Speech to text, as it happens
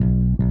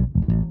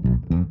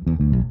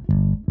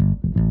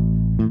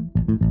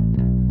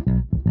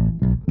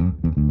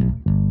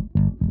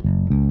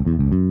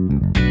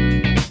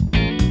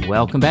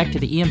Welcome back to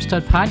the EM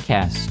Stud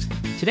Podcast.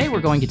 Today we're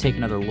going to take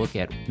another look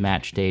at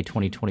Match Day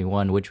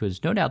 2021, which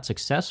was no doubt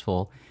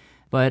successful,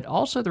 but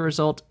also the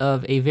result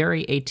of a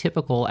very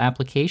atypical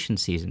application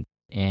season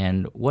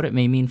and what it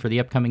may mean for the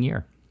upcoming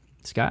year.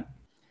 Scott?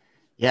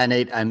 Yeah,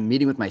 Nate, I'm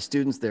meeting with my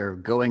students. They're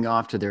going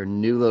off to their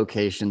new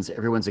locations.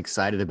 Everyone's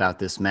excited about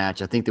this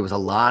match. I think there was a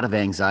lot of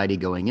anxiety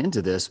going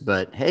into this,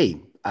 but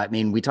hey, I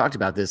mean, we talked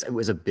about this. It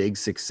was a big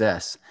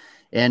success.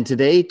 And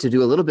today, to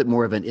do a little bit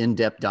more of an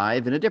in-depth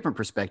dive in a different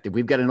perspective,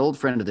 we've got an old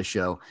friend of the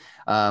show.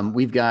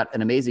 We've got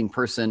an amazing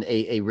person,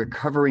 a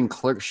recovering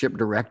clerkship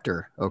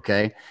director,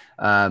 okay?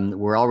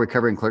 We're all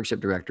recovering clerkship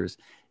directors.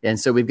 And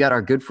so we've got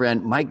our good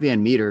friend, Mike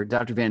Van Meter.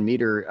 Dr. Van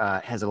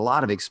Meter has a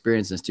lot of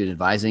experience in student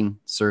advising,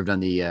 served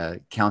on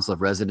the Council of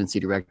Residency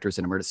Directors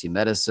in Emergency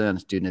Medicine,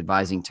 Student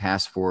Advising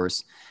Task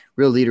Force,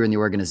 real leader in the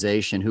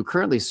organization, who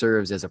currently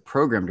serves as a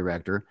program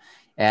director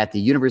at the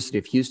University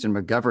of Houston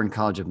McGovern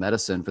College of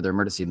Medicine for their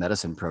emergency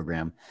medicine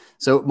program.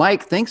 So,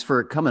 Mike, thanks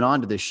for coming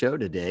on to the show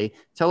today.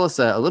 Tell us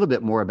a little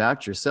bit more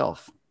about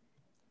yourself.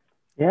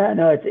 Yeah,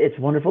 no, it's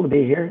wonderful to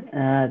be here.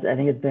 I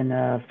think it's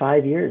been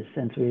 5 years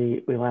since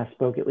we last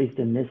spoke, at least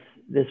in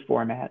this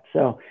format.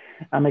 So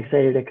I'm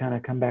excited to kind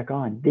of come back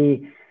on.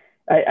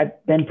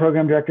 I've been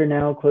program director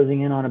now,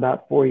 closing in on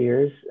about 4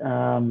 years.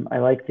 I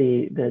like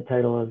the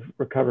title of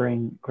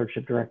recovering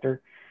clerkship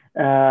director.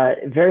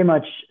 Very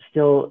much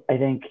still, I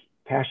think,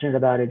 passionate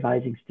about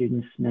advising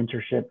students,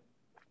 mentorship.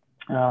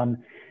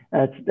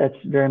 That's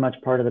very much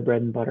part of the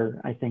bread and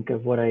butter, I think,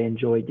 of what I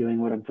enjoy doing,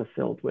 what I'm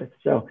fulfilled with.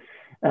 So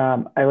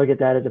I look at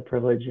that as a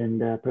privilege,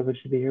 and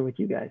privilege to be here with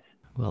you guys.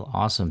 Well,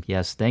 awesome.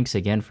 Yes, thanks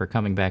again for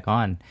coming back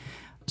on.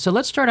 So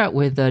let's start out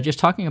with just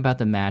talking about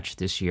the match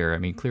this year. I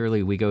mean,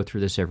 clearly we go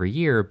through this every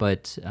year,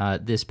 but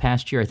this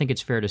past year, I think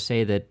it's fair to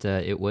say that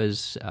it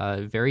was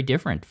very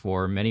different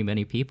for many,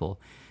 many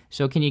people.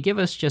 So can you give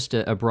us just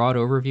a broad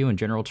overview in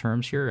general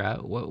terms here?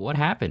 What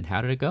happened? How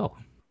did it go?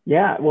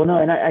 Yeah, well, no,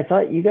 and I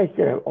thought you guys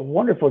did a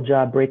wonderful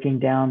job breaking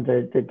down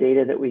the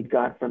data that we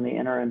got from the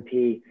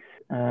NRMP.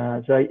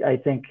 So I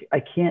think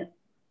I can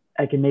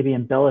maybe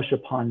embellish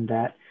upon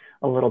that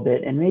a little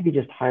bit and maybe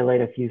just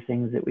highlight a few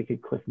things that we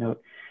could cliff note.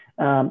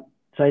 So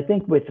I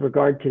think with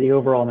regard to the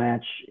overall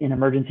match in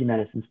emergency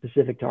medicine,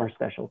 specific to our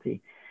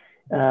specialty,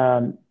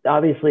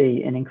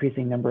 obviously an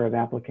increasing number of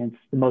applicants,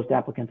 the most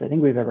applicants I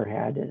think we've ever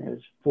had, and it was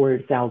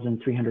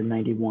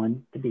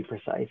 4,391 to be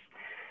precise.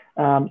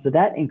 So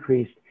that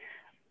increased.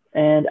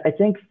 And I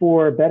think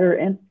for better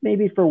and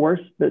maybe for worse,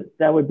 but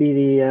that would be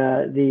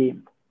the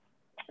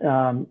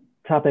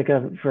topic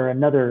for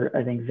another,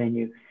 I think,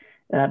 venue.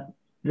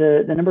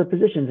 The number of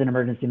positions in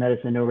emergency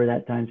medicine over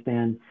that time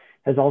span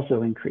has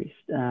also increased.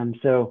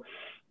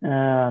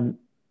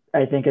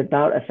 I think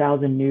about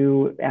 1,000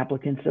 new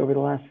applicants over the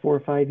last 4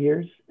 or 5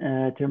 years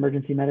to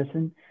emergency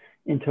medicine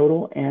in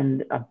total,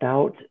 and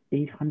about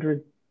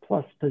 800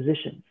 plus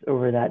positions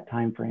over that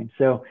time frame.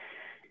 So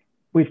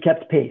we've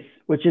kept pace,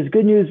 which is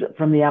good news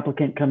from the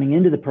applicant coming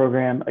into the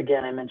program.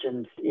 Again, I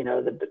mentioned,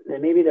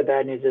 maybe the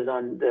bad news is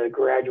on the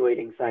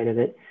graduating side of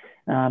it,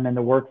 and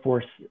the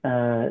workforce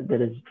that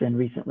has been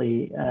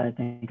recently, I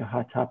think, a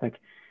hot topic.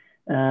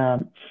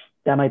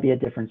 That might be a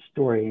different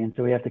story. And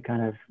so we have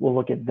to we'll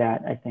look at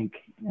that, I think,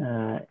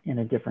 in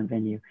a different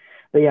venue.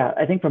 But yeah,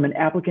 I think from an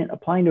applicant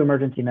applying to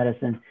emergency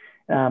medicine,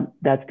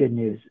 that's good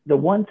news. The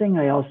one thing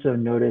I also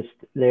noticed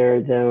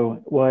there,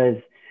 though, was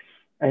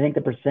I think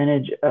the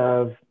percentage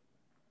of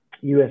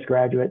U.S.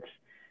 graduates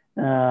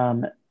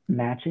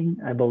matching,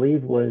 I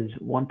believe, was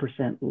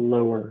 1%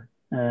 lower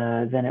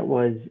than it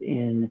was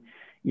in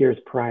years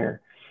prior.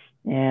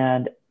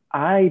 And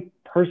I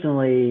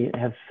personally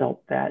have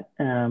felt that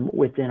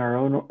within our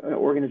own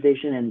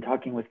organization and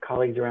talking with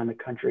colleagues around the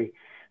country.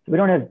 So we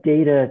don't have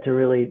data to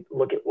really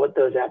look at what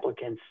those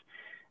applicants,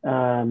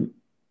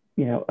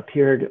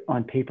 appeared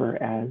on paper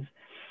as,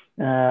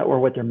 or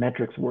what their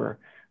metrics were.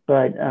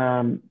 But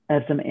I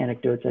have some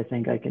anecdotes I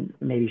think I can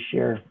maybe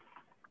share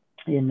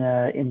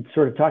in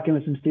sort of talking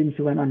with some students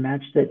who went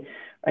unmatched that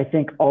I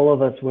think all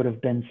of us would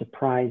have been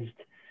surprised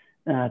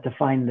to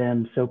find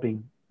them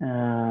soaping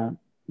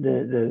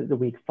the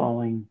week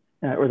following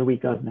or the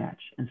week of match.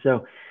 And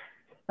so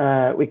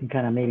we can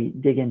kind of maybe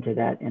dig into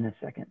that in a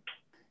second.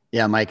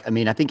 Yeah, Mike, I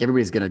mean, I think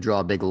everybody's going to draw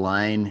a big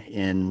line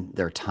in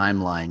their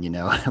timeline,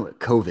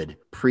 COVID,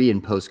 pre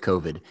and post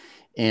COVID.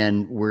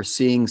 And we're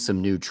seeing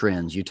some new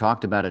trends. You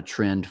talked about a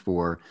trend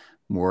for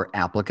more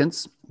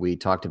applicants. We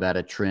talked about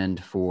a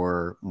trend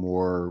for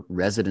more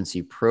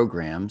residency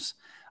programs.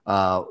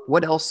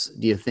 What else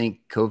do you think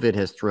COVID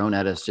has thrown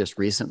at us just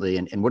recently?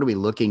 And what are we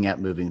looking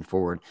at moving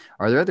forward?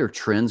 Are there other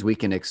trends we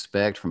can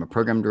expect from a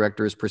program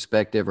director's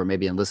perspective, or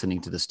maybe in listening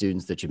to the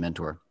students that you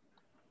mentor?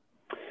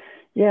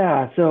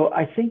 Yeah, so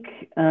I think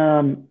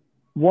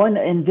one,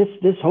 and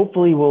this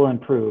hopefully will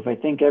improve. I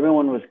think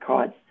everyone was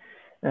caught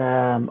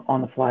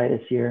on the fly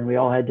this year, and we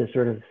all had to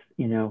sort of,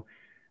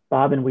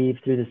 bob and weave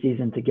through the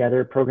season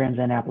together. Programs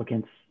and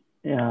applicants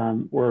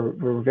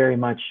were very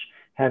much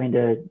having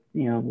to,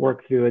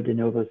 work through a de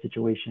novo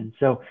situation.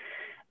 So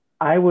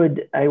I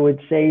would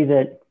say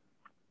that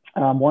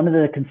One of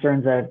the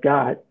concerns I've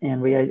got,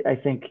 and I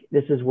think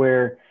this is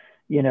where,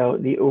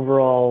 the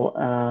overall,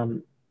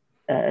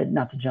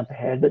 not to jump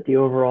ahead, but the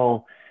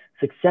overall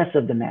success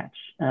of the match.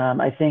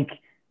 I think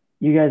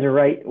you guys are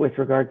right with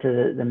regard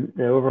to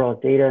the overall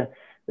data.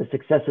 The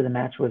success of the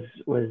match was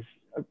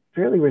a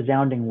fairly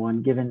resounding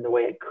one, given the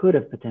way it could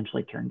have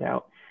potentially turned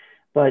out.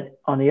 But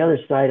on the other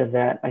side of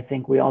that, I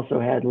think we also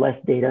had less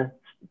data.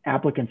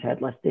 Applicants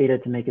had less data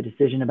to make a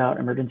decision about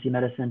emergency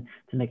medicine,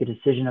 to make a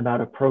decision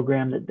about a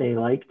program that they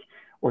liked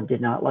or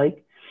did not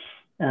like.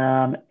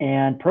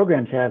 And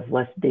programs have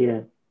less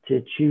data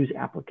to choose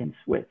applicants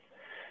with,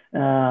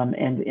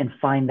 and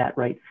find that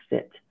right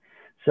fit.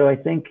 So I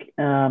think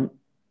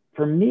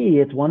for me,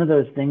 it's one of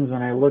those things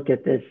when I look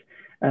at this,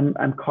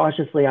 I'm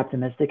cautiously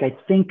optimistic. I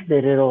think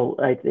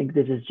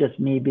this is just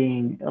me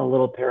being a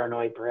little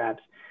paranoid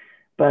perhaps,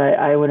 but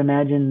I would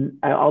imagine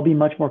I'll be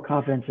much more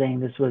confident saying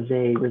this was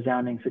a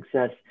resounding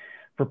success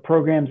for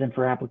programs and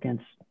for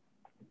applicants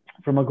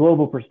from a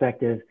global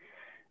perspective.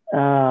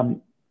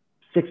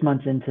 6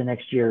 months into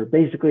next year,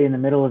 basically in the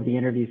middle of the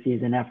interview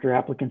season, after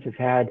applicants have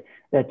had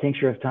that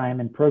tincture of time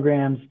in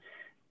programs,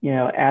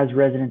 as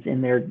residents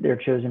in their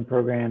chosen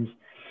programs,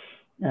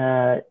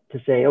 to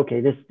say, okay,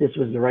 this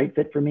was the right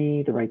fit for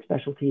me, the right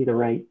specialty, the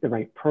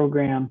right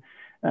program,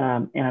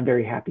 and I'm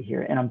very happy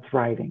here and I'm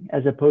thriving.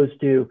 As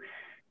opposed to,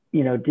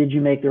 did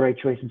you make the right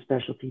choice in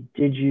specialty?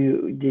 Did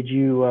you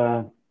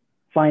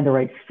find the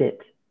right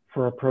fit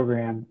for a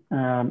program?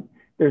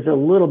 There's a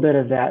little bit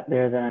of that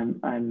there that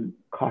I'm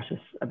cautious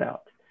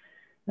about.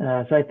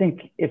 So I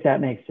think if that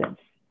makes sense,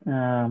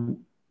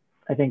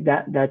 I think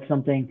that's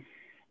something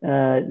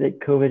that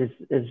COVID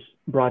has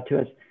brought to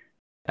us.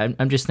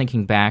 I'm just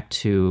thinking back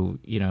to,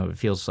 it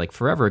feels like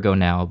forever ago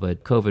now,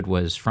 but COVID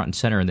was front and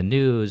center in the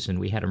news, and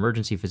we had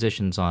emergency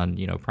physicians on,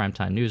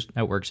 primetime news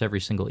networks every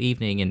single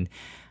evening. And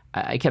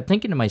I kept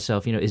thinking to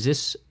myself, is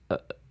this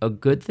a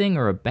good thing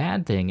or a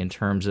bad thing in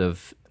terms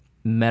of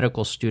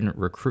medical student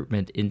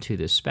recruitment into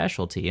this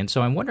specialty? And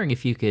so I'm wondering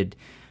if you could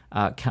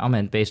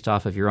comment based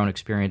off of your own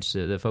experience,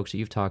 the folks that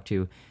you've talked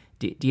to.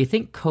 Do you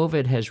think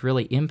COVID has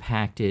really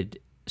impacted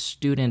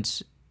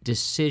students'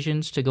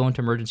 decisions to go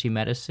into emergency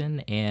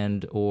medicine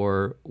and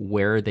or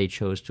where they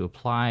chose to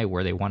apply,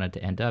 where they wanted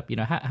to end up?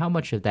 How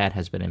much of that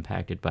has been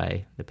impacted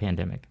by the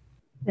pandemic?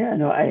 Yeah,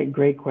 no,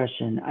 great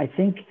question. I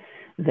think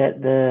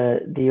that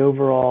the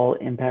overall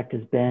impact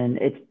it's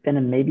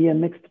been maybe a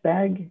mixed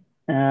bag.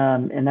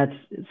 And that's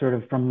sort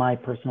of from my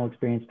personal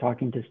experience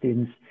talking to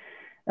students,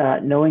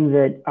 knowing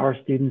that our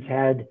students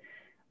had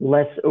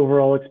less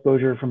overall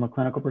exposure from a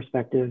clinical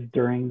perspective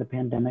during the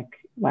pandemic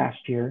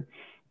last year.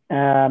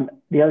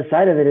 The other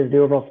side of it is the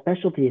overall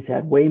specialty has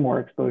had way more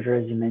exposure,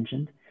 as you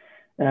mentioned.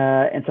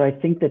 And so I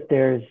think that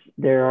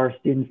there are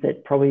students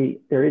that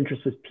probably their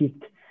interest was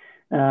piqued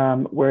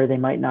where they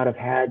might not have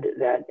had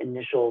that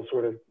initial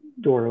sort of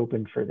door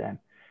open for them.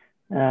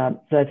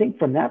 So I think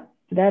from that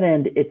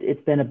end,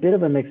 it's been a bit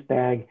of a mixed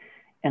bag.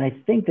 And I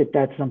think that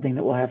that's something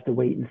that we'll have to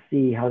wait and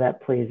see how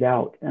that plays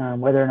out,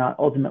 whether or not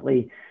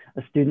ultimately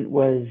a student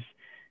was,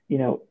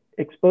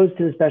 exposed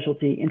to the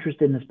specialty,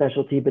 interested in the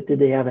specialty, but did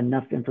they have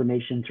enough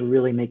information to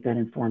really make that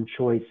informed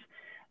choice,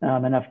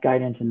 enough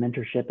guidance and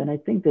mentorship. And I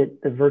think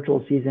that the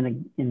virtual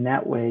season in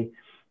that way,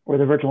 or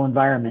the virtual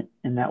environment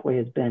in that way,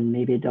 has been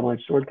maybe a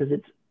double-edged sword, because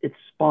it's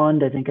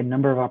spawned, I think, a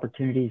number of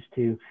opportunities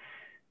to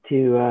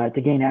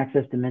gain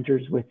access to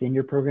mentors within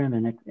your program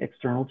and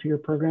external to your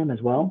program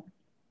as well,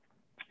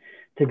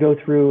 to go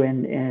through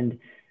and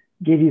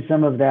give you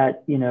some of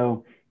that,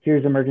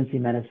 here's emergency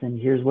medicine,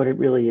 here's what it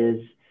really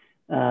is,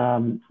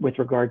 with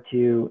regard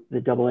to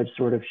the double-edged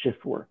sword of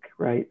shift work,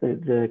 right?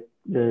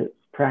 The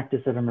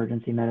practice of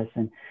emergency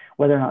medicine,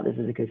 whether or not this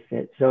is a good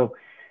fit. So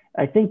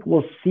I think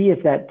we'll see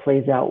if that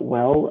plays out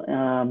well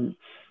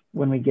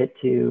when we get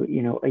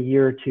to, a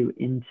year or two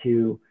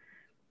into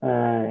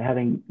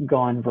having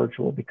gone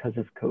virtual because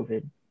of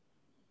COVID.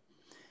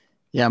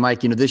 Yeah,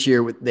 Mike, this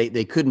year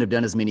they couldn't have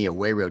done as many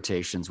away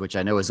rotations, which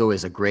I know is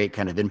always a great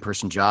kind of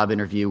in-person job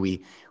interview.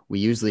 We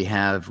usually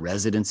have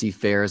residency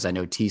fairs. I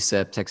know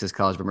TCEP, Texas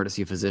College of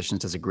Emergency Physicians,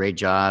 does a great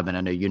job. And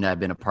I know you and I have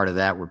been a part of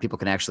that, where people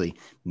can actually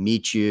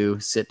meet you,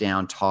 sit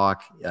down,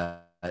 talk,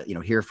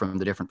 hear from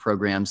the different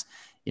programs,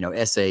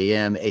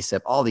 SAM,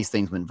 ACEP, all these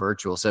things went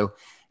virtual. So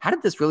how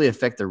did this really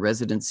affect the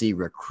residency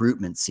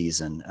recruitment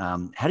season?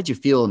 How did you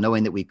feel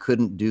knowing that we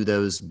couldn't do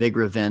those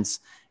bigger events?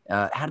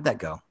 How did that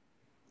go?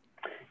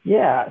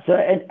 Yeah, so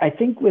I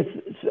think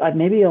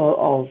maybe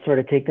I'll sort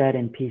of take that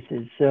in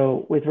pieces.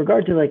 So with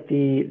regard to like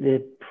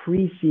the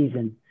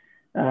preseason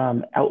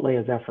outlay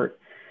of effort,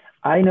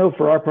 I know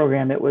for our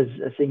program, it was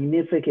a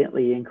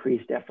significantly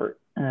increased effort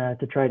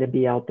to try to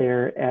be out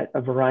there at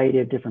a variety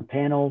of different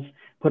panels,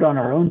 put on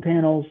our own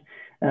panels,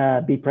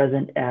 be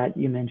present at,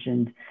 you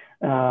mentioned,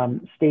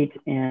 state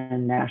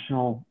and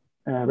national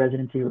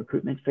residency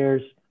recruitment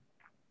fairs.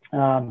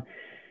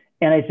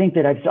 And I think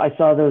that I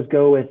saw those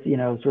go with,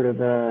 sort of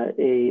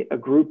a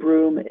group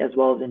room as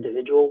well as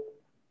individual.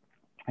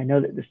 I know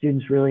that the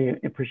students really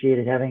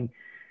appreciated having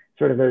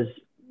sort of those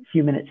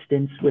few minute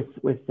stints with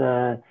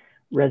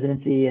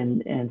residency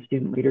and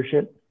student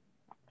leadership.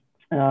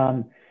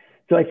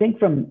 So I think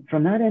from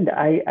that end,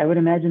 I would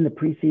imagine the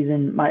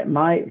preseason,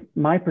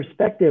 my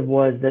perspective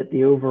was that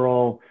the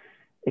overall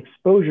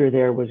exposure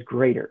there was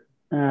greater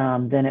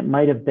than it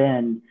might have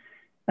been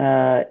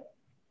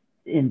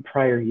in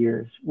prior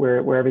years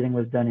where everything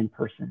was done in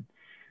person.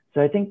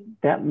 So I think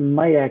that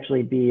might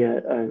actually be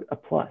a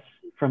plus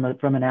from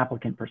an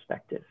applicant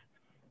perspective.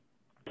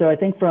 So I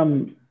think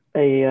from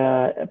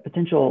a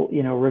potential,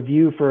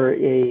 review for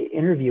a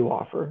interview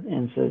offer,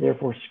 and so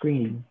therefore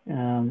screening,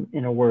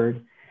 in a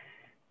word,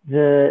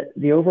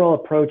 the overall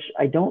approach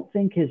I don't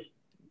think has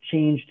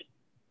changed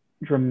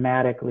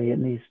dramatically, at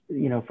least,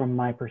 from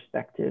my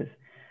perspective.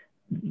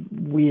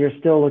 We are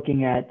still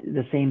looking at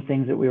the same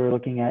things that we were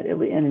looking at,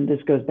 and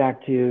this goes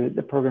back to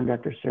the program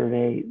director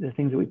survey, the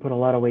things that we put a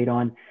lot of weight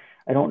on.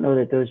 I don't know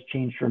that those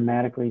changed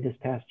dramatically this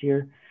past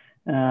year,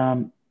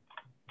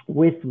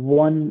 with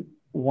one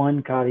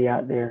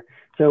caveat there.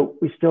 So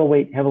we still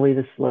weight heavily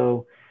the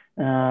SLO.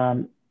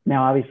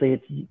 Now,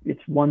 obviously,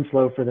 it's one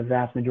SLO for the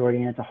vast majority,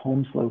 and it's a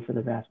home SLO for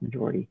the vast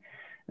majority,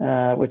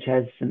 which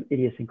has some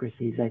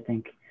idiosyncrasies, I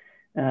think.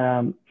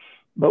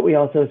 But we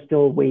also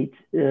still weight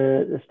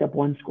the step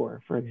 1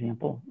 score, for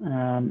example,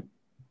 and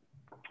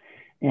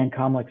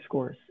COMLEX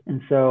scores.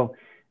 And so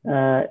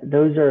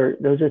those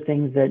are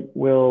things that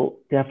will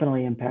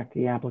definitely impact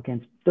the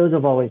applicants. Those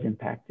have always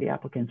impacted the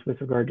applicants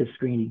with regard to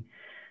screening.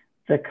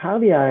 The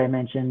caveat I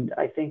mentioned,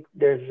 I think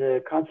there's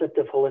a concept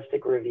of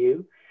holistic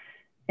review.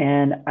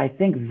 And I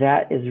think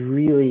that is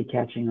really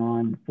catching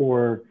on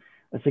for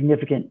a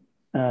significant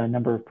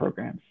number of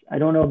programs. I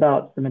don't know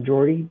about the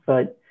majority,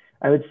 but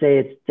I would say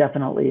it's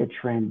definitely a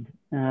trend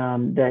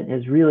that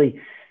has really,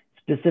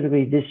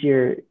 specifically this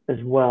year as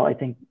well, I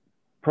think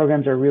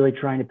programs are really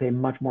trying to pay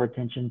much more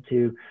attention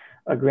to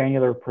a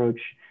granular approach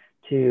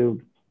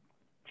to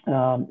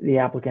the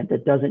applicant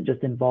that doesn't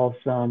just involve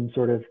some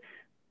sort of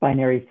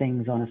binary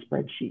things on a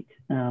spreadsheet,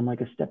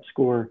 like a step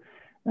score,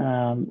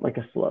 like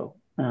a SLO,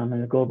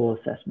 and a global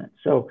assessment.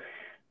 So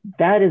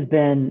that has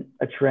been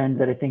a trend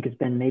that I think has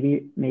been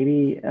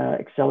maybe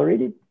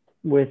accelerated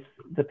with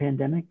the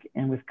pandemic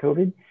and with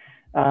COVID.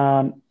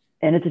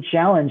 And it's a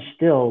challenge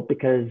still,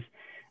 because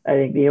I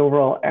think the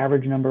overall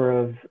average number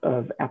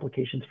of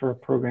applications for a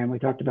program, we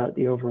talked about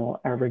the overall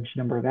average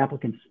number of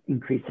applicants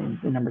increasing,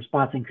 the number of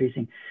spots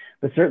increasing,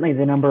 but certainly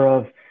the number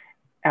of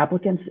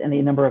applicants and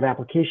the number of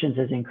applications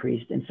has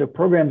increased. And so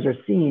programs are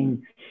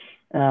seeing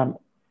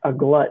a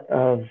glut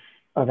of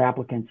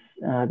applicants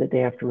that they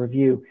have to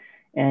review.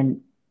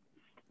 And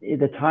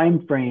the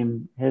time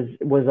frame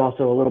was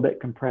also a little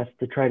bit compressed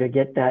to try to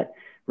get that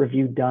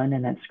review done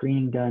and that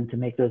screening done to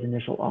make those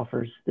initial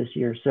offers this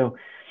year. So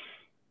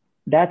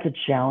that's a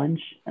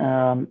challenge.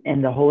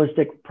 And the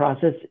holistic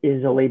process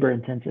is a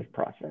labor-intensive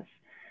process.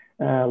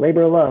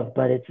 Labor of love,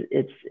 but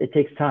it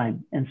takes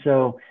time. And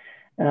so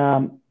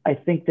I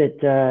think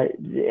that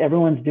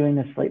everyone's doing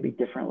this slightly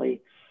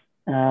differently.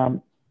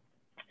 And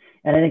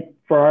I think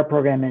for our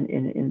program,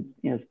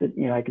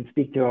 I can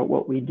speak to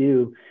what we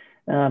do.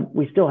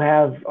 We still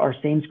have our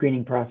same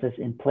screening process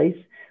in place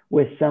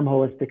with some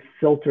holistic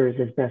filters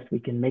as best we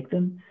can make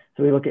them.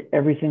 So we look at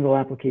every single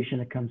application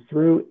that comes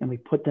through and we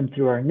put them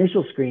through our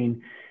initial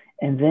screen.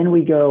 And then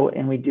we go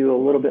and we do a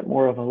little bit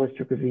more of a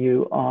holistic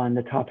review on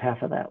the top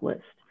half of that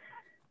list.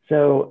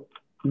 So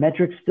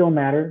metrics still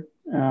matter.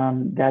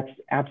 That's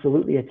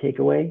absolutely a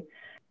takeaway.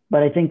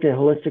 But I think the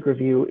holistic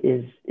review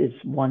is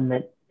one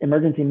that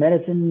emergency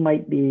medicine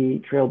might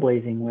be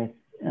trailblazing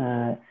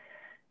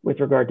with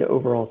regard to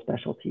overall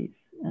specialties,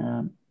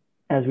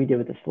 as we did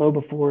with the SLO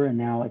before, and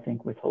now I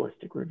think with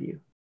holistic review.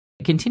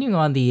 Continuing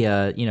on the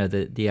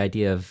the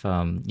idea of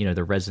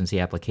the residency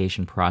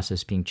application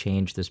process being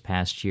changed this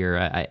past year,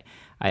 I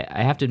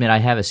have to admit I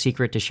have a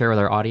secret to share with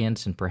our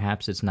audience, and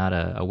perhaps it's not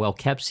a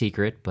well-kept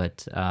secret,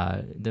 but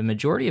the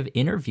majority of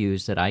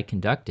interviews that I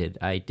conducted,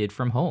 I did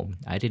from home.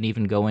 I didn't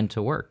even go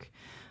into work.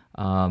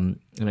 And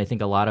I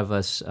think a lot of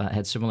us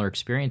had similar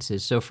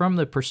experiences. So from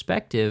the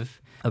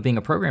perspective of being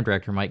a program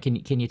director, Mike,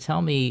 can you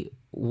tell me,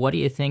 what do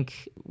you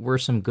think were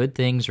some good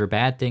things or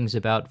bad things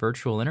about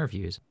virtual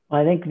interviews?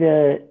 I think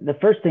the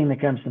first thing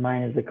that comes to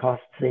mind is the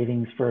cost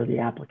savings for the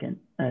applicant.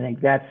 I think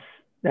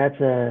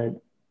that's a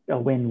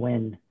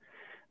win-win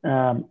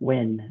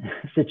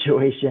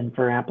situation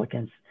for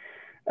applicants.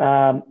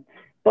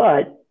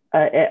 But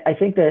I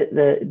think that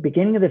the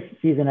beginning of the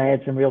season, I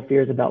had some real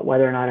fears about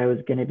whether or not I was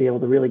going to be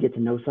able to really get to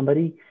know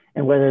somebody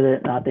and whether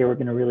or not they were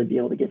going to really be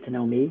able to get to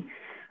know me.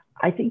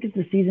 I think as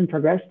the season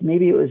progressed,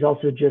 maybe it was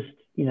also just,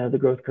 the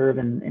growth curve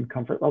and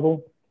comfort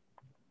level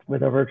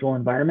with a virtual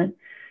environment.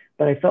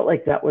 But I felt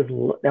like that was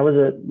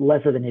a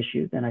less of an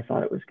issue than I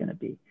thought it was going to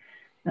be.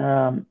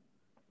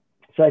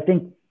 So I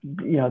think,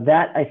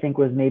 that I think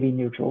was maybe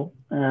neutral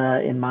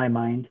in my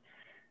mind.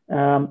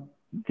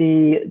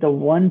 The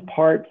one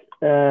part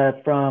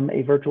from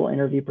a virtual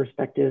interview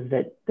perspective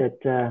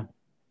that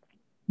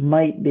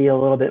might be a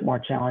little bit more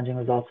challenging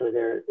was also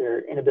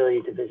their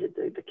inability to visit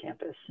the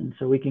campus. And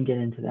so we can get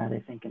into that, I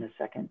think, in a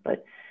second.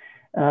 But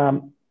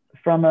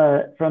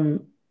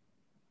from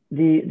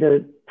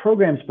the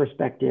program's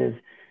perspective,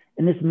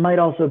 and this might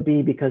also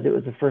be because it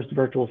was the first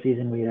virtual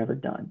season we had ever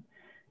done,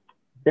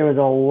 there was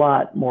a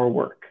lot more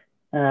work.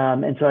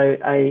 And so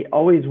I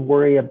always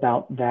worry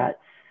about that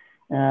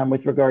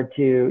with regard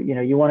to,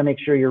 you want to make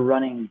sure you're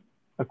running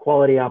a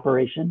quality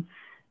operation.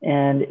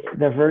 And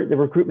the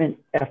recruitment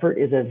effort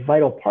is a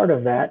vital part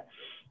of that.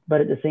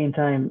 But at the same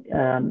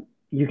time,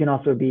 you can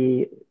also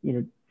be,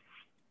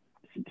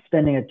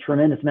 spending a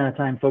tremendous amount of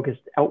time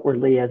focused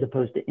outwardly as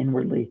opposed to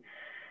inwardly.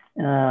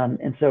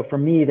 And so for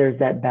me, there's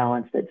that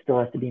balance that still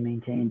has to be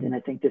maintained. And I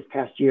think this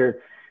past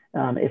year,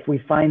 if we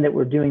find that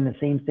we're doing the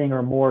same thing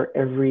or more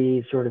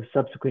every sort of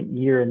subsequent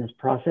year in this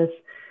process,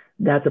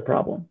 that's a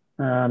problem.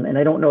 And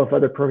I don't know if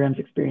other programs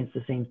experience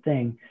the same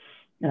thing.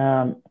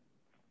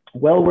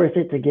 Well worth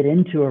it to get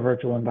into a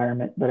virtual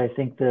environment, but I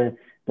think the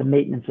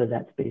maintenance of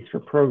that space for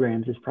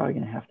programs is probably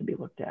going to have to be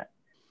looked at.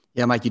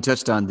 Yeah, Mike, you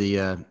touched on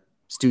the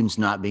students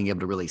not being able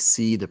to really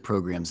see the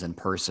programs in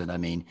person. I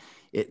mean,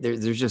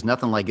 there's just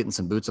nothing like getting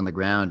some boots on the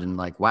ground and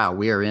like, wow,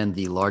 we are in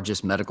the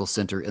largest medical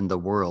center in the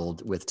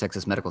world with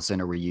Texas Medical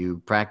Center where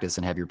you practice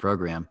and have your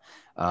program.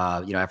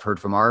 I've heard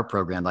from our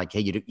program, like,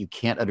 hey, you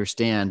can't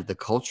understand the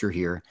culture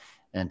here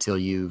until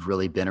you've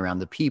really been around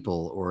the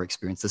people or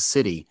experienced the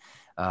city.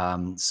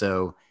 How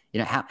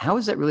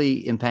has that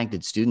really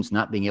impacted students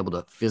not being able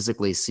to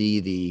physically see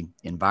the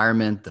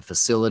environment, the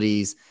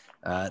facilities,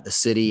 the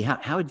city? How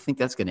do you think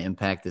that's going to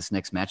impact this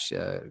next match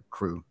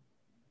crew?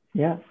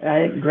 Yeah,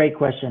 great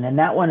question. And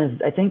that one is,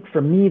 I think for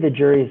me, the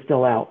jury is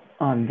still out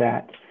on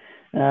that.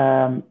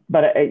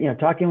 But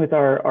talking with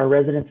our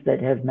residents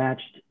that have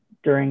matched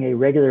during a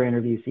regular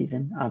interview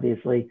season,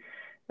 obviously,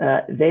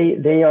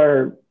 they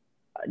are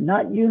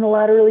not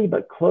unilaterally,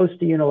 but close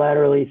to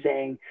unilaterally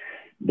saying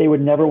they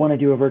would never want to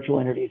do a virtual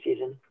interview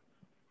season.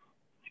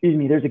 Excuse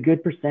me, there's a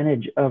good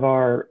percentage of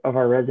our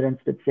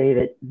residents that say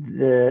that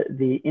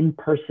the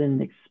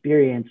in-person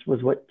experience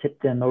was what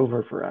tipped them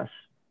over for us.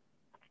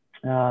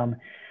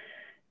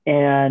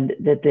 And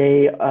that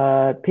they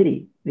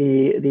pity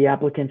the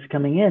applicants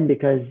coming in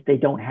because they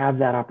don't have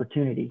that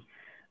opportunity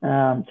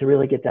to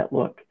really get that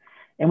look.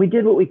 And we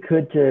did what we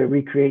could to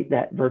recreate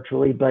that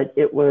virtually, but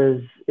it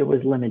was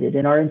limited.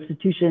 And our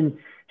institution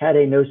had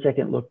a no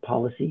second look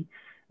policy.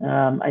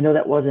 I know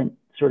that wasn't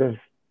sort of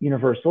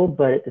universal,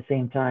 but at the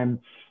same time,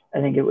 I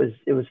think it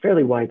was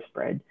fairly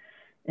widespread.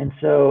 And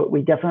so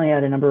we definitely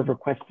had a number of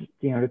requests,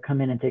 to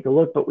come in and take a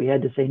look, but we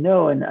had to say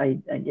no. And I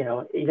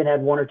even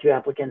had one or two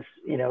applicants,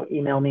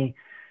 email me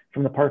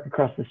from the park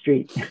across the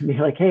street and be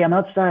like, hey, I'm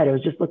outside. I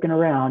was just looking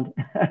around.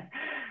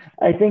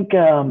 I think,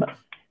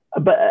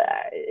 but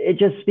it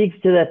just speaks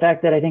to the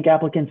fact that I think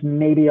applicants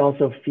maybe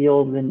also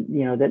feel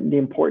that the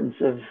importance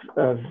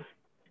of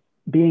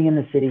being in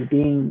the city,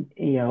 being,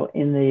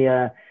 in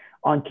the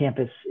on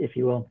campus, if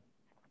you will,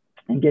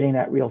 and getting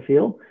that real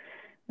feel.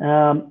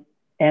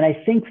 And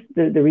I think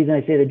the reason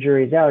I say the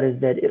jury's out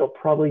is that it'll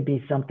probably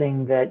be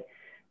something that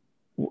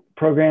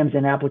programs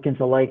and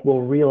applicants alike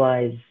will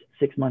realize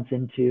 6 months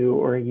into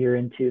or a year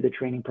into the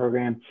training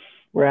program,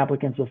 where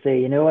applicants will say,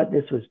 you know what,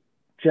 this was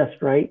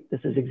just right.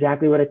 This is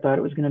exactly what I thought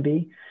it was going to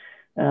be.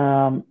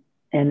 And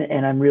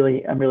I'm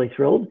really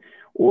thrilled.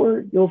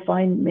 Or you'll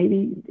find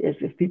maybe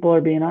if people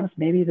are being honest,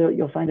 maybe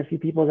you'll find a few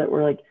people that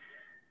were like,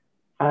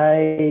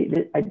 I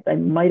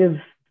might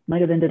have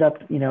ended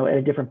up, at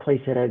a different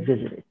place that I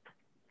visited.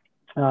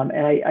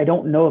 And I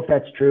don't know if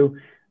that's true.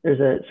 There's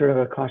a sort of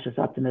a cautious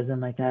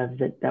optimism I have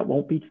that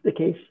won't be the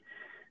case.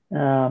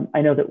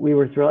 I know that we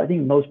were thrilled. I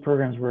think most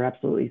programs were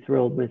absolutely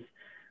thrilled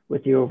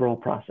with the overall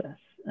process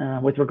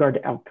with regard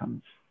to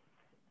outcomes.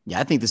 Yeah,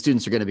 I think the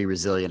students are going to be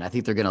resilient. I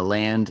think they're going to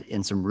land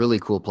in some really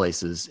cool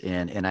places.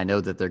 And I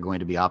know that they're going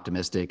to be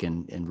optimistic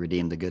and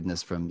redeem the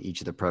goodness from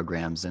each of the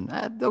programs. And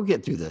they'll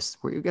get through this.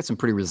 We've got some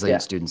pretty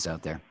resilient students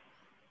out there.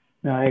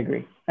 No, I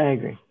agree.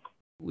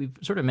 We've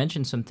sort of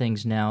mentioned some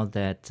things now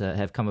that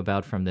have come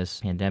about from this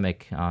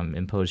pandemic,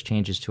 imposed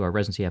changes to our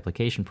residency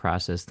application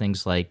process,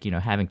 things like,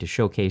 having to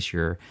showcase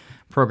your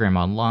program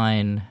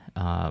online,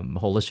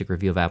 holistic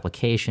review of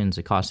applications,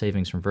 the cost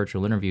savings from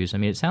virtual interviews. I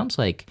mean, it sounds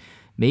like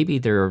maybe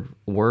there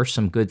were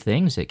some good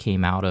things that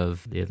came out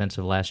of the events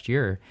of last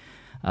year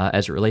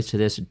as it relates to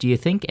this. Do you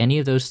think any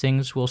of those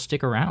things will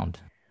stick around?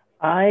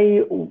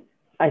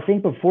 I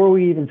think before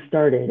we even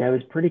started, I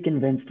was pretty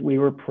convinced we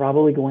were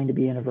probably going to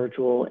be in a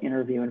virtual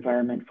interview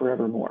environment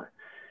forevermore.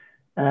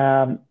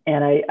 And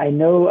I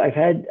know I've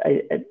had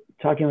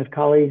talking with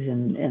colleagues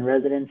and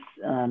residents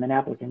and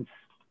applicants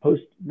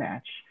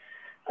post-match.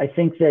 I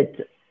think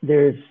that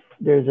there's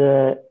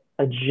a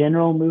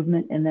general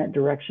movement in that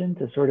direction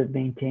to sort of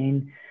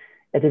maintain,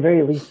 at the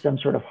very least, some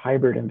sort of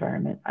hybrid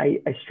environment. I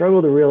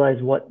struggle to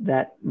realize what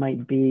that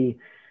might be.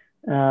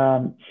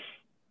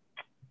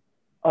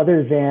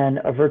 Other than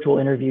a virtual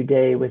interview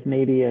day with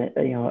maybe a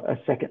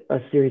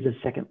series of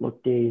second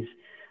look days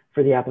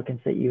for the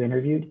applicants that you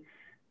interviewed.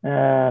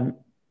 But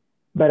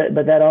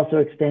that also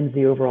extends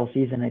the overall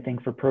season, I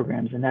think, for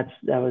programs. And that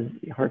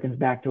harkens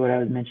back to what I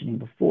was mentioning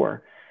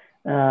before.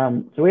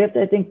 So we have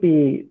to, I think,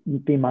 be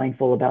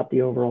mindful about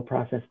the overall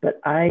process. But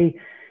I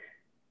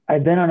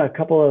I've been on a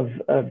couple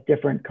of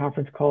different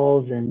conference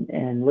calls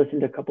and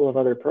listened to a couple of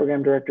other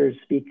program directors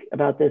speak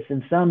about this.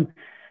 And some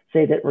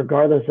say that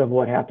regardless of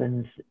what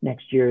happens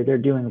next year, they're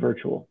doing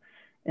virtual.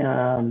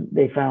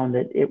 They found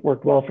that it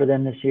worked well for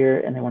them this year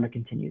and they want to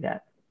continue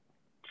that.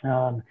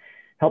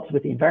 Helps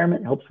with the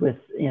environment, helps with,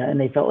 and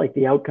they felt like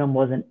the outcome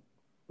wasn't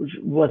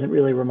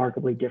really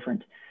remarkably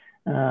different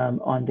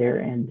on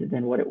their end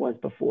than what it was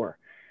before.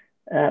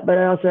 But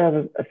I also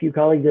have a few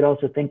colleagues that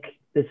also think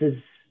this,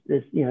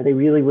 they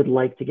really would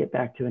like to get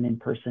back to an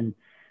in-person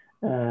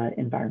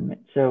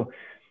environment. So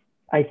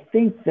I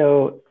think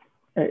though,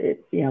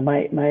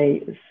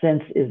 my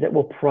sense is that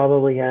we'll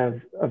probably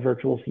have a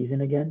virtual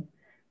season again,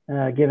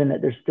 given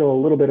that there's still a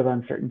little bit of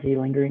uncertainty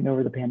lingering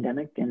over the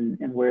pandemic and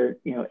where,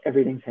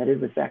 everything's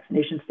headed with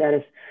vaccination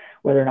status,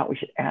 whether or not we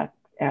should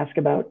ask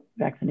about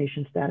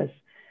vaccination status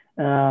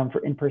for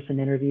in-person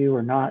interview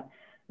or not.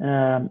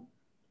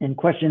 And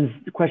questions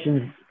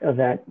of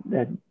that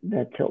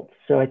tilt.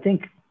 So I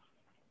think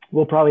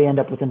we'll probably end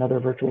up with another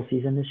virtual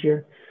season this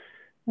year,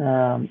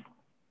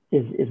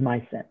 is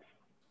my sense.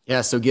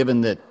 Yeah. So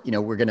given that,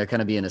 we're going to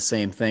kind of be in the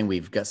same thing,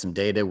 we've got some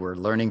data, we're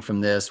learning from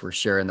this, we're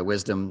sharing the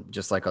wisdom,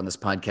 just like on this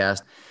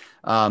podcast.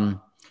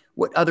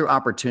 What other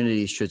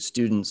opportunities should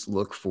students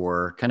look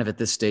for kind of at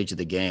this stage of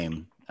the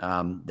game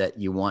that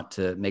you want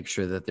to make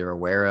sure that they're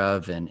aware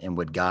of and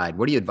would guide?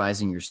 What are you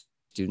advising your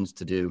students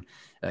to do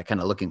kind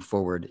of looking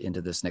forward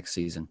into this next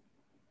season?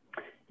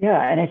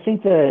 Yeah. And I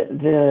think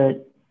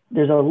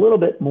there's a little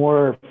bit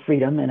more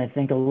freedom and I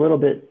think a little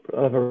bit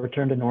of a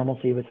return to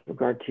normalcy with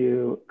regard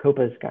to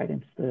COPA's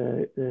guidance,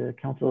 the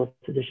Council of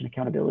Physician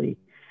Accountability.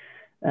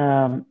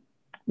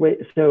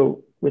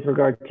 So with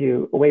regard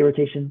to away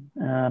rotation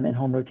and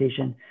home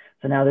rotation,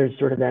 so now there's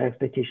sort of that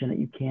expectation that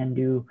you can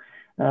do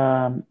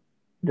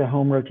the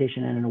home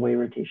rotation and an away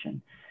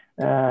rotation.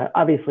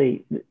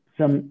 Obviously,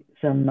 some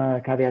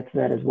caveats to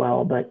that as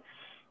well, but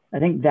I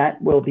think that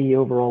will be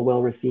overall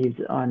well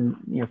received on,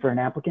 for an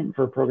applicant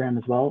for a program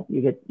as well.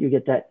 You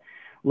get that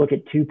look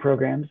at two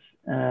programs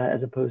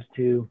as opposed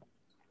to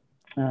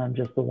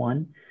just the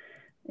one.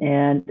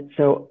 And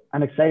so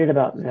I'm excited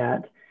about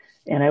that.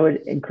 And I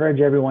would encourage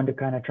everyone to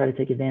kind of try to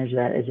take advantage of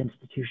that as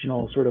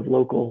institutional sort of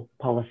local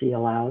policy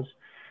allows.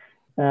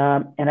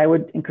 And I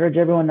would encourage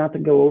everyone not to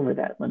go over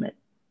that limit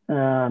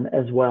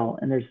as well.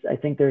 And I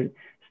think there's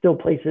still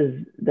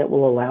places that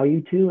will allow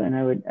you to, and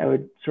I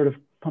would sort of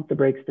pump the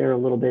brakes there a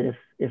little bit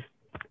if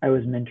I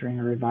was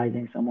mentoring or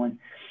advising someone,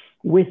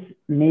 with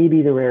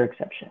maybe the rare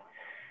exception.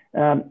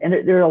 And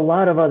there are a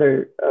lot of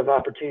other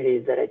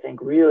opportunities that I think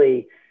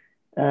really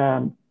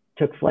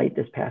took flight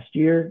this past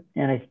year.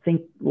 And I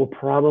think we'll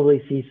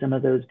probably see some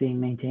of those being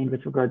maintained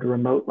with regard to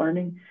remote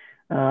learning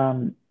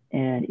and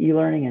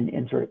e-learning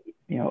and sort of,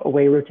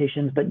 away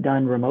rotations, but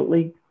done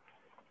remotely.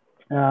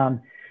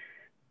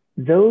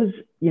 Those,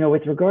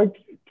 with regard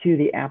to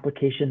the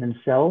application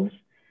themselves,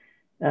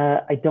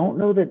 I don't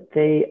know that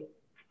they,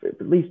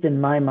 at least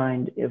in my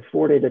mind,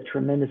 afforded a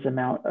tremendous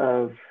amount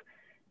of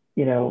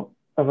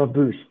a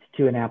boost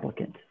to an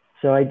applicant.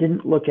 So I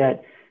didn't look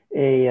at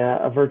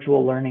a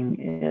virtual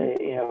learning,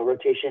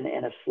 rotation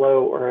and a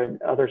SLO or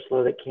another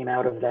SLO that came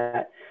out of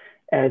that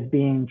as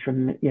being,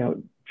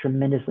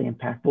 tremendously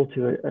impactful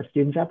to a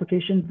student's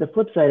application. The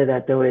flip side of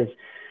that, though, is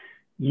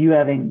you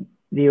having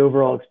the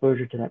overall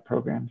exposure to that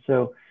program.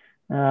 So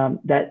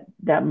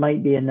that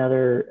might be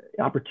another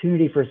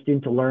opportunity for a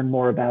student to learn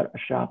more about a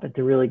shop and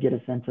to really get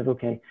a sense of,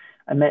 okay,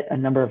 I met a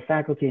number of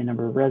faculty, a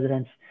number of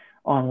residents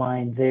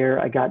online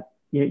there.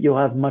 You'll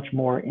have much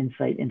more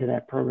insight into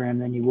that program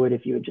than you would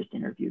if you had just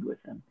interviewed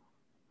with them.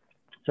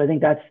 So I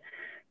think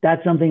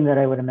that's something that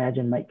I would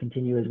imagine might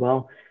continue as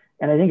well.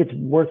 And I think it's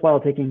worthwhile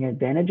taking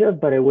advantage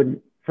of, but I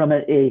wouldn't, from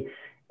a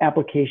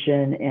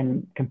application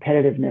and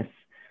competitiveness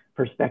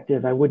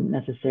perspective, I wouldn't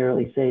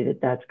necessarily say that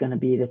that's going to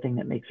be the thing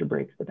that makes or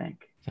breaks the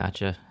bank.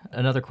 Gotcha.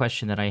 Another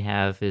question that I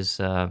have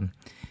is, I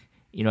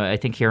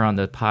think here on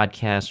the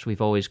podcast,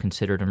 we've always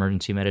considered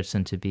emergency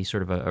medicine to be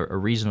sort of a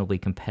reasonably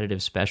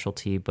competitive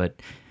specialty, but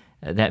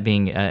that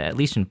being at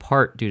least in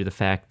part due to the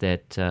fact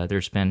that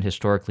there's been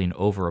historically an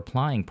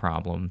over-applying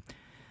problem.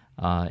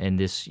 In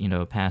this,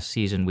 past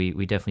season,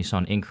 we definitely saw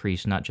an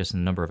increase, not just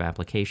in the number of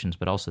applications,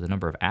 but also the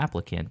number of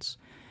applicants.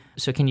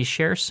 So can you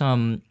share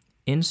some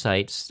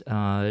insights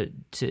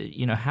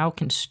to, how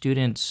can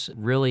students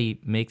really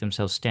make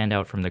themselves stand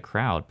out from the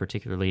crowd,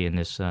 particularly in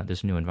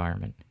this new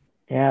environment?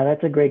 Yeah,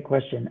 that's a great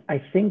question.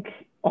 I think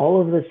all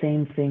of the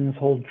same things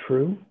hold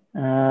true.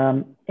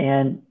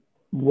 And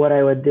what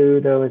I would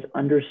do, though, is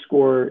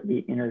underscore the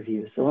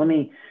interview. So let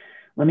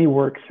me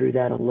work through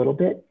that a little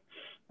bit.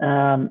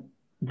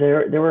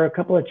 There were a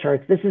couple of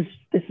charts. This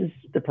is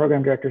the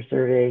program director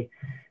survey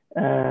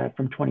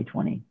from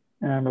 2020,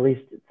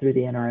 released through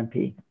the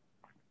NRMP.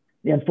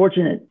 The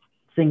unfortunate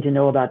thing to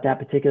know about that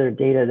particular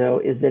data, though,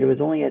 is that it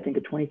was only, I think,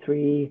 a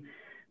 23%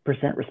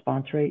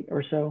 response rate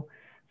or so.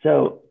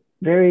 So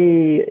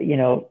very,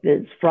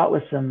 it's fraught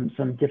with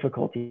some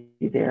difficulty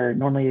there.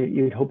 Normally,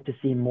 you'd hope to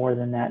see more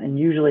than that. And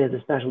usually as a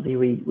specialty,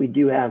 we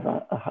do have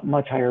a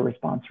much higher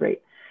response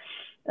rate.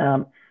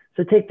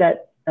 So take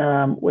that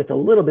with a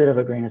little bit of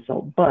a grain of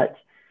salt. But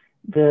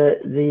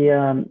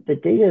the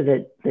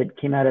data that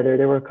came out of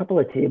there were a couple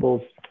of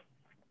tables.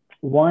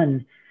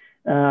 One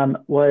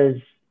was,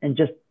 and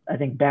just I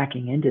think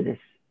backing into this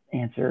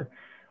answer,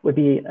 would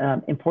be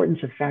importance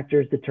of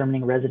factors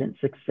determining resident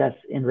success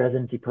in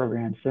residency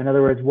programs. So in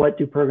other words, what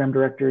do program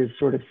directors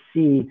sort of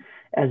see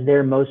as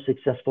their most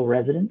successful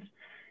residents?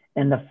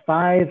 And the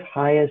 5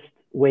 highest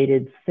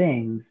weighted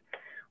things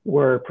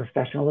were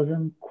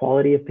professionalism,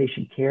 quality of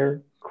patient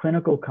care,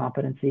 clinical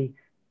competency,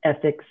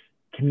 ethics,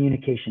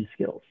 communication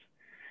skills.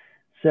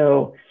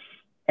 So,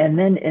 and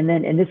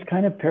this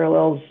kind of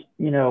parallels,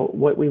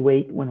 what we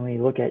weight when we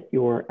look at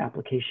your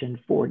application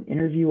for an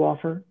interview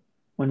offer,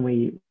 when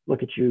we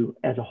look at you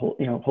as a whole,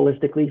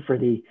 holistically for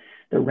the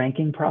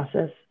ranking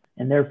process,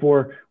 and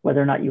therefore whether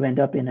or not you end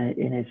up in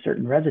a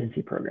certain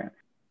residency program.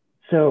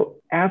 So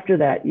after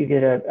that, you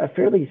get a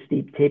fairly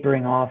steep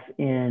tapering off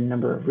in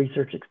number of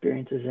research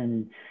experiences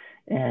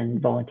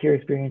and volunteer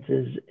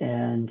experiences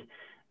and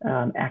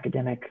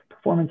academic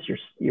performance,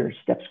 your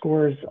step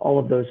scores, all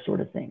of those sort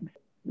of things.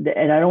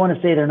 And I don't want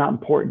to say they're not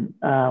important.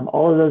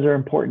 All of those are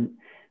important.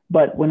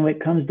 But when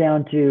it comes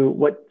down to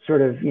what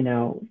sort of,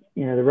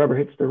 the rubber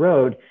hits the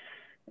road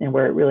and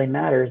where it really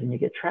matters and you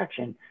get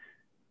traction,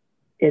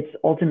 it's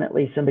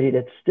ultimately somebody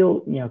that's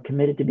still,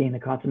 committed to being the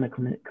consummate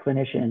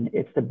clinician.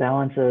 It's the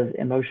balance of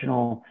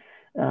emotional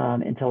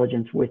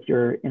intelligence with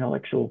your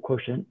intellectual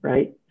quotient,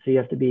 right? So you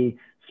have to be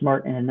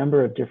smart in a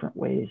number of different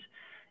ways.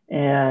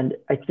 And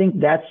I think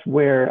that's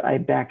where I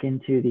back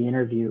into the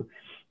interview.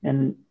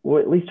 And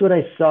at least what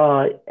I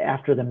saw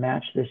after the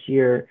match this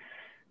year,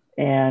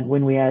 and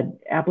when we had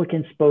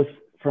applicants both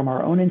from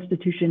our own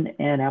institution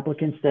and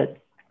applicants that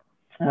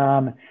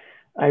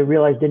I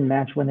realized didn't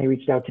match when they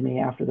reached out to me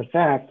after the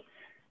fact.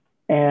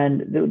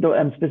 And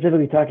I'm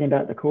specifically talking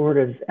about the cohort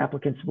of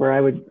applicants where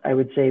I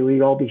would say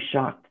we'd all be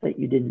shocked that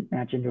you didn't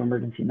match into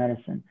emergency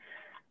medicine.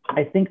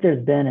 I think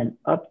there's been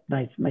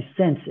my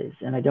sense is,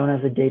 and I don't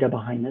have the data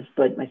behind this,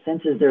 but my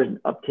sense is there's an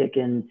uptick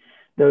in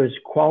those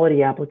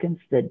quality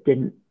applicants that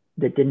didn't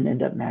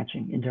end up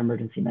matching into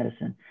emergency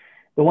medicine.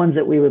 The ones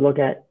that we would look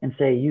at and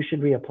say, you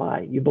should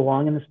reapply. You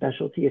belong in the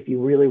specialty if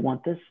you really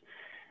want this.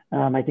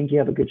 I think you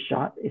have a good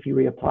shot if you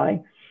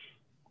reapply.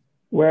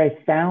 Where I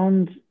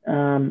found,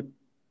 and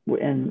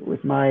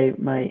with my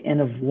N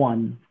of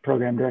 1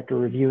 program director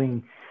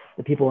reviewing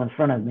the people in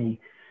front of me,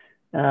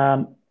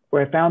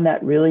 where I found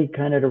that really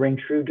kind of to ring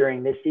true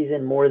during this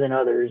season more than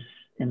others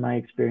in my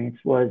experience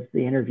was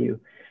the interview.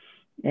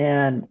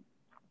 And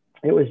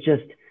it was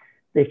just,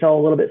 they fell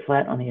a little bit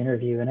flat on the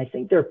interview. And I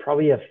think there are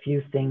probably a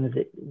few things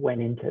that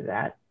went into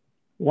that.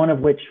 One of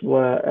which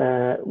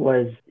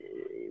was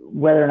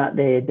whether or not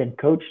they had been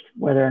coached,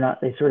 whether or not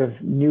they sort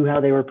of knew how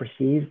they were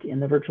perceived in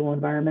the virtual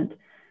environment.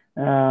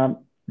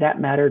 That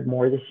mattered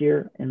more this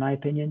year, in my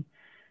opinion.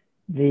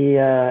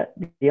 The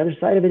other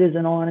side of it is,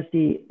 in all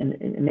honesty, and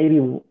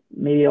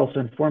maybe also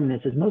informing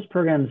this, is most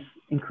programs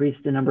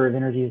increased the number of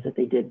interviews that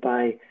they did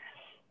by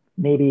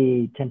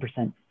maybe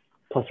 10%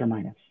 plus or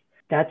minus.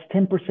 That's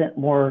 10%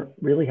 more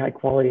really high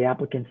quality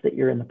applicants that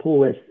you're in the pool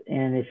with.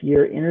 And if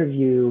your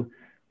interview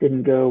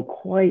didn't go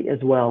quite as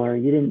well, or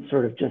you didn't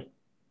sort of just,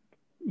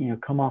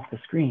 come off the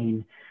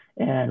screen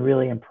and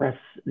really impress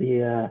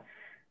the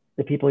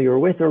people you were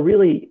with, or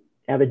really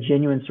have a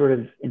genuine sort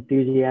of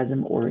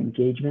enthusiasm or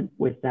engagement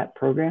with that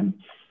program,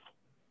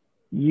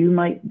 you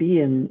might be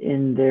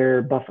in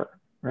their buffer,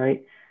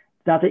 right?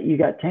 It's not that you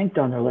got tanked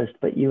on their list,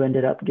 but you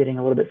ended up getting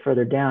a little bit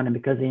further down. And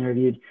because they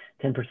interviewed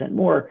 10%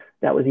 more,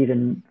 that was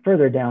even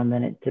further down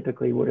than it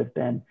typically would have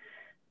been.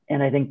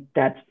 And I think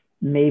that's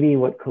maybe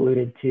what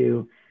colluded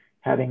to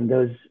having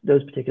those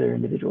particular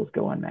individuals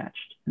go unmatched.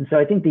 And so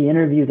I think the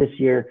interview this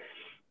year,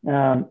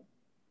 and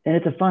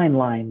it's a fine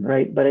line,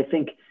 right? But I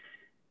think,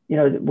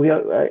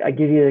 I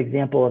give you an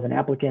example of an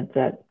applicant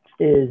that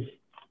is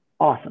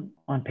awesome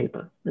on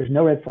paper. There's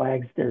no red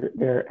flags.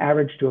 They're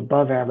average to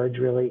above average,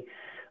 really,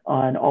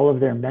 on all of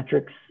their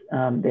metrics.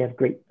 They have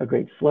a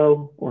great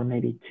slow, or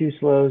maybe 2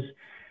 slows.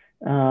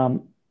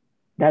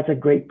 That's a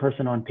great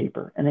person on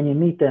paper. And then you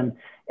meet them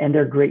and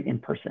they're great in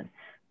person.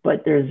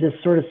 But there's this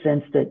sort of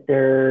sense that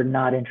they're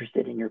not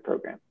interested in your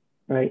program,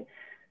 right?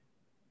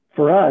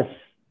 For us,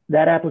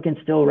 that applicant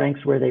still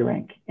ranks where they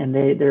rank, and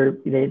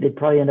they'd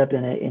probably end up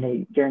in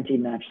a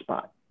guaranteed match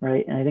spot,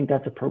 right? And I think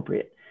that's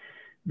appropriate.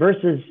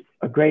 Versus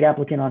a great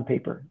applicant on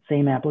paper,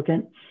 same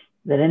applicant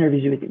that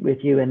interviews with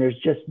you, and there's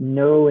just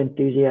no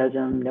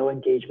enthusiasm, no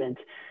engagement.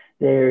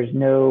 There's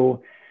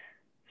no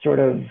sort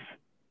of,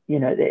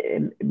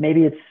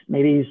 maybe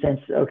you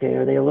sense, okay,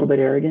 are they a little bit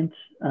arrogant,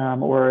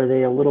 or are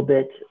they a little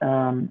bit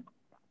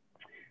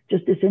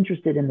just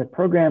disinterested in the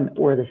program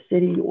or the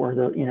city, or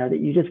that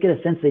you just get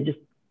a sense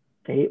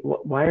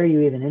why are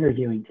you even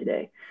interviewing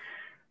today?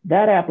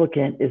 That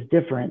applicant is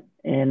different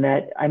in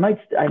that I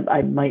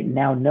might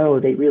now know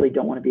they really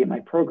don't want to be in my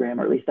program,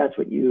 or at least that's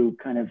what you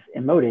kind of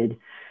emoted.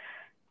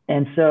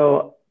 And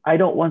so I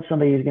don't want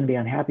somebody who's going to be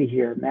unhappy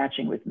here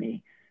matching with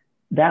me.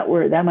 That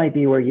might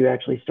be where you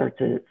actually start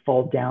to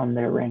fall down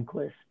their rank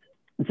list.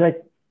 And so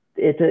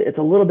it's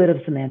a little bit of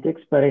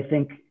semantics, but I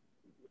think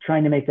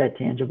trying to make that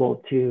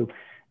tangible to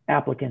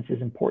applicants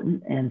is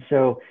important. And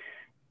so,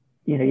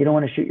 you don't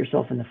want to shoot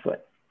yourself in the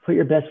foot. Put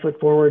your best foot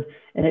forward.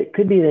 And it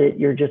could be that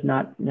you're just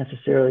not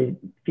necessarily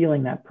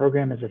feeling that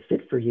program is a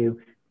fit for you.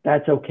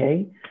 That's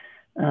okay.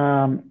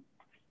 And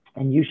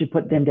you should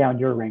put them down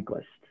your rank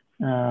list.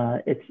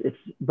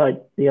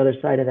 But the other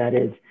side of that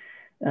is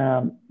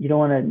you don't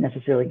want to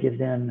necessarily give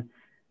them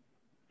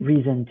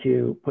reason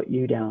to put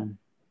you down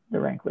the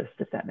rank list,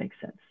 if that makes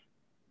sense.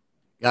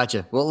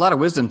 Gotcha. Well, a lot of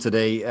wisdom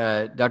today.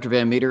 Dr.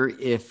 Van Meter,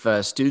 if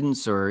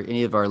students or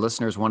any of our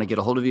listeners want to get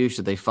a hold of you,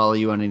 should they follow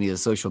you on any of the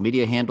social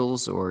media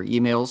handles or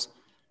emails?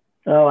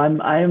 Oh,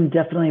 I'm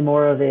definitely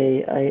more of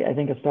I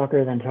think a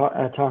stalker than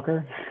a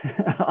talker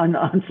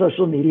on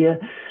social media.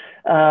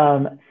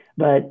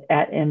 But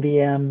at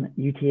MVM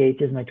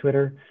UTH is my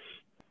Twitter.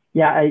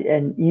 Yeah,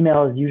 and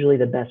email is usually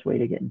the best way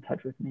to get in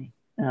touch with me.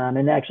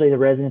 And actually the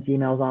residence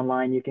email is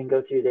online. You can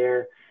go through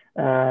there.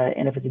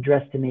 And if it's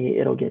addressed to me,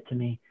 it'll get to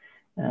me.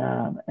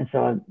 And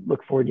so I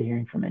look forward to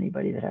hearing from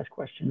anybody that has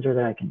questions or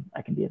that I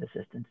can be of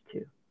assistance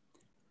to.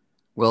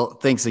 Well,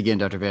 thanks again,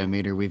 Dr. Van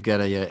Meter. We've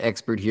got an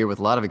expert here with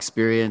a lot of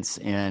experience,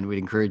 and we'd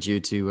encourage you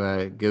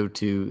to go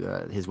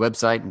to his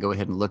website and go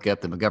ahead and look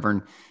up the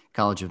McGovern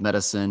College of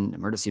Medicine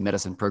Emergency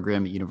Medicine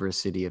Program at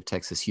University of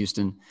Texas,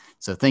 Houston.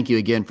 So thank you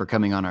again for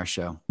coming on our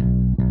show.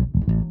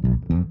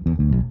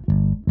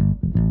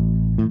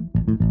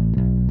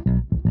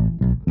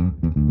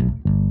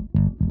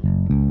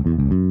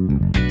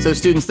 So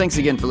students, thanks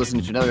again for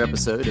listening to another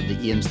episode of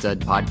the EM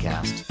Stud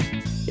podcast.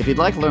 If you'd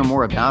like to learn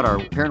more about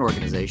our parent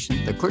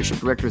organization, the Clerkship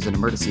Directors in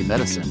Emergency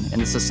Medicine, and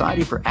the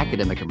Society for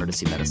Academic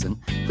Emergency Medicine,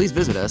 please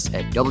visit us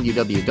at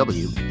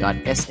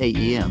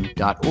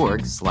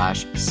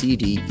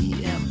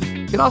www.saem.org/CDEM.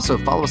 You can also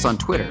follow us on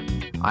Twitter.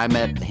 I'm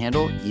at the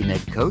handle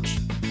EMedCoach,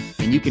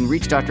 and you can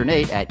reach Dr.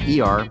 Nate at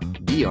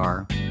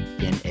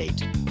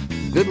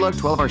ERDRN8. Good luck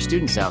to all of our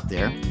students out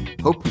there.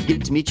 Hope we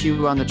get to meet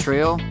you on the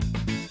trail.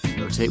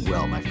 Rotate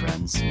well, my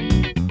friends.